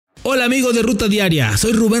Hola amigos de Ruta Diaria,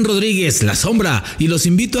 soy Rubén Rodríguez, La Sombra, y los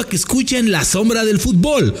invito a que escuchen La Sombra del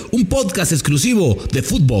Fútbol, un podcast exclusivo de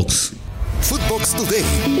Footbox. Footbox Today,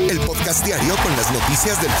 el podcast diario con las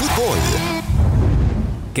noticias del fútbol.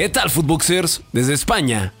 ¿Qué tal, Footboxers? Desde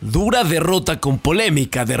España, dura derrota con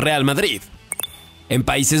polémica de Real Madrid. En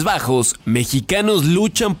Países Bajos, mexicanos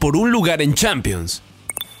luchan por un lugar en Champions.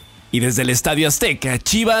 Y desde el Estadio Azteca,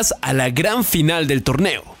 Chivas a la gran final del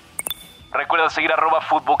torneo. Recuerda seguir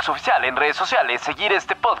 @FootboxOficial en redes sociales, seguir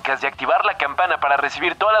este podcast y activar la campana para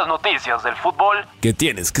recibir todas las noticias del fútbol que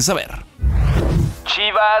tienes que saber.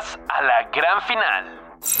 Chivas a la gran final.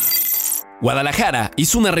 Guadalajara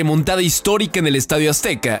hizo una remontada histórica en el Estadio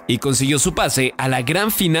Azteca y consiguió su pase a la gran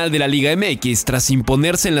final de la Liga MX tras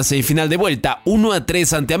imponerse en la semifinal de vuelta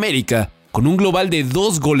 1-3 ante América, con un global de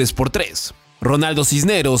 2-3. Ronaldo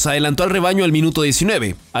Cisneros adelantó al rebaño al minuto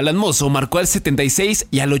 19, Alan Mozo marcó al 76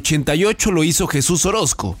 y al 88 lo hizo Jesús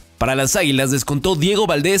Orozco. Para las Águilas descontó Diego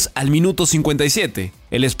Valdés al minuto 57.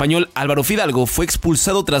 El español Álvaro Fidalgo fue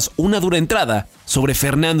expulsado tras una dura entrada sobre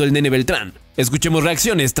Fernando el Nene Beltrán. Escuchemos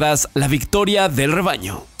reacciones tras la victoria del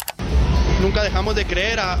rebaño. Nunca dejamos de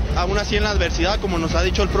creer, aún así en la adversidad, como nos ha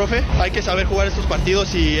dicho el profe. Hay que saber jugar estos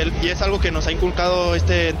partidos y es algo que nos ha inculcado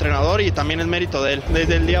este entrenador y también es mérito de él.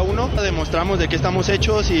 Desde el día 1 demostramos de qué estamos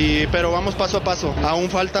hechos, pero vamos paso a paso. Aún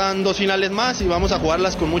faltan 2 finales más y vamos a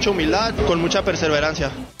jugarlas con mucha humildad, con mucha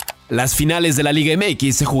perseverancia. Las finales de la Liga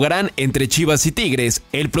MX se jugarán entre Chivas y Tigres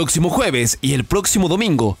el próximo jueves y el próximo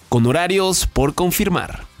domingo, con horarios por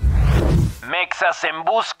confirmar. Mexas en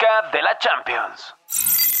busca de la Champions.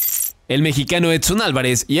 El mexicano Edson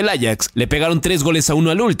Álvarez y el Ajax le pegaron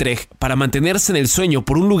 3-1 al Utrecht para mantenerse en el sueño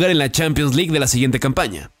por un lugar en la Champions League de la siguiente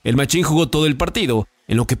campaña. El machín jugó todo el partido,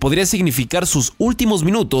 en lo que podría significar sus últimos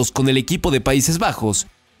minutos con el equipo de Países Bajos.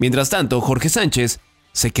 Mientras tanto, Jorge Sánchez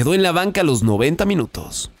se quedó en la banca a los 90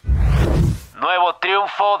 minutos. Nuevo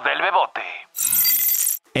triunfo del Bebote.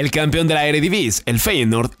 El campeón de la Eredivisie, el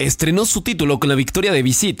Feyenoord, estrenó su título con la victoria de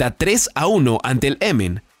visita 3-1 ante el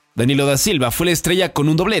Emmen. Danilo da Silva fue la estrella con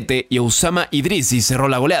un doblete y Osama Idrissi cerró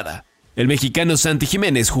la goleada. El mexicano Santi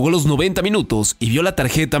Jiménez jugó los 90 minutos y vio la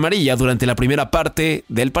tarjeta amarilla durante la primera parte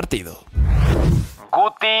del partido.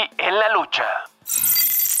 Guti en la lucha.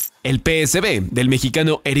 El PSV del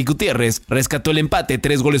mexicano Eric Gutiérrez rescató el empate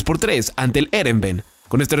 3-3 ante el Heerenveen.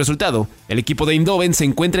 Con este resultado, el equipo de Eindhoven se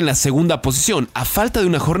encuentra en la segunda posición a falta de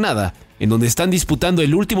una jornada, en donde están disputando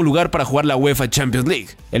el último lugar para jugar la UEFA Champions League.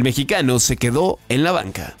 El mexicano se quedó en la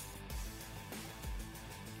banca.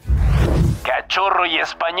 Cachorro y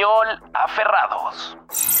Español aferrados.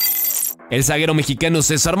 El zaguero mexicano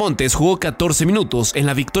César Montes jugó 14 minutos en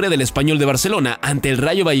la victoria del Español de Barcelona ante el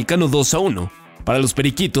Rayo Vallecano 2-1. Para los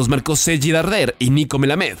periquitos marcó Sergi Darder y Nico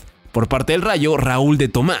Melamed. Por parte del Rayo, Raúl de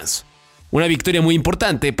Tomás. Una victoria muy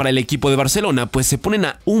importante para el equipo de Barcelona, pues se ponen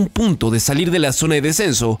a un punto de salir de la zona de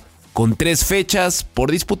descenso, con 3 fechas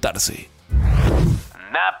por disputarse.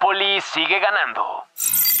 Napoli sigue ganando.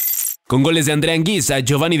 Con goles de Andrea Anguissa,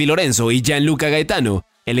 Giovanni Di Lorenzo y Gianluca Gaetano,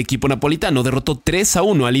 el equipo napolitano derrotó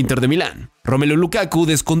 3-1 al Inter de Milán. Romelu Lukaku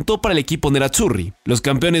descontó para el equipo nerazzurri. Los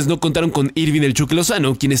campeones no contaron con Irving el Chucky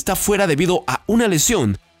Lozano, quien está fuera debido a una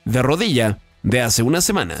lesión de rodilla de hace unas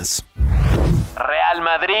semanas. Real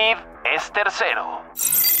Madrid es tercero.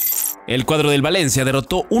 El cuadro del Valencia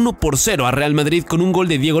derrotó 1-0 a Real Madrid con un gol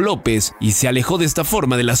de Diego López y se alejó de esta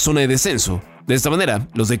forma de la zona de descenso. De esta manera,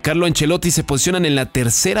 los de Carlo Ancelotti se posicionan en la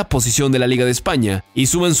tercera posición de la Liga de España y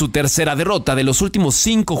suman su tercera derrota de los últimos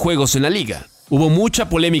 5 juegos en la liga. Hubo mucha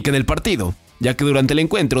polémica en el partido, ya que durante el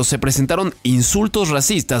encuentro se presentaron insultos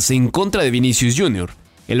racistas en contra de Vinicius Jr.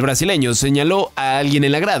 El brasileño señaló a alguien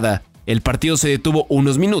en la grada. El partido se detuvo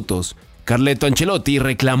unos minutos. Carleto Ancelotti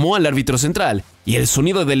reclamó al árbitro central y el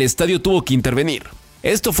sonido del estadio tuvo que intervenir.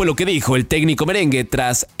 Esto fue lo que dijo el técnico merengue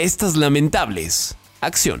tras estas lamentables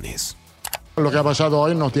acciones. Lo que ha pasado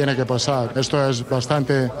hoy no tiene que pasar, esto es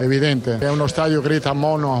bastante evidente. Que un estadio grita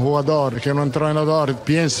mono a un jugador, que un entrenador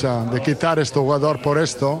piensa de quitar a este jugador por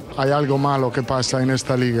esto, hay algo malo que pasa en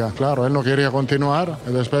esta liga. Claro, él no quería continuar,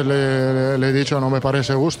 y después le he dicho no me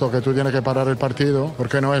parece justo que tú tienes que parar el partido,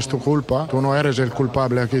 porque no es tu culpa, tú no eres el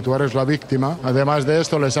culpable aquí, tú eres la víctima. Además de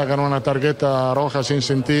esto le sacan una tarjeta roja sin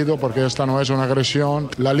sentido, porque esta no es una agresión.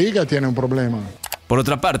 La liga tiene un problema. Por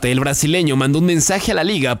otra parte, el brasileño mandó un mensaje a la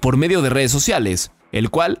liga por medio de redes sociales, el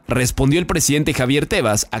cual respondió el presidente Javier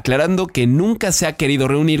Tebas aclarando que nunca se ha querido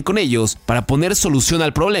reunir con ellos para poner solución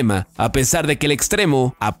al problema, a pesar de que el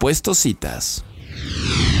extremo ha puesto citas.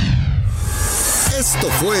 Esto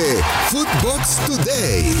fue Footbox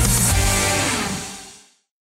Today.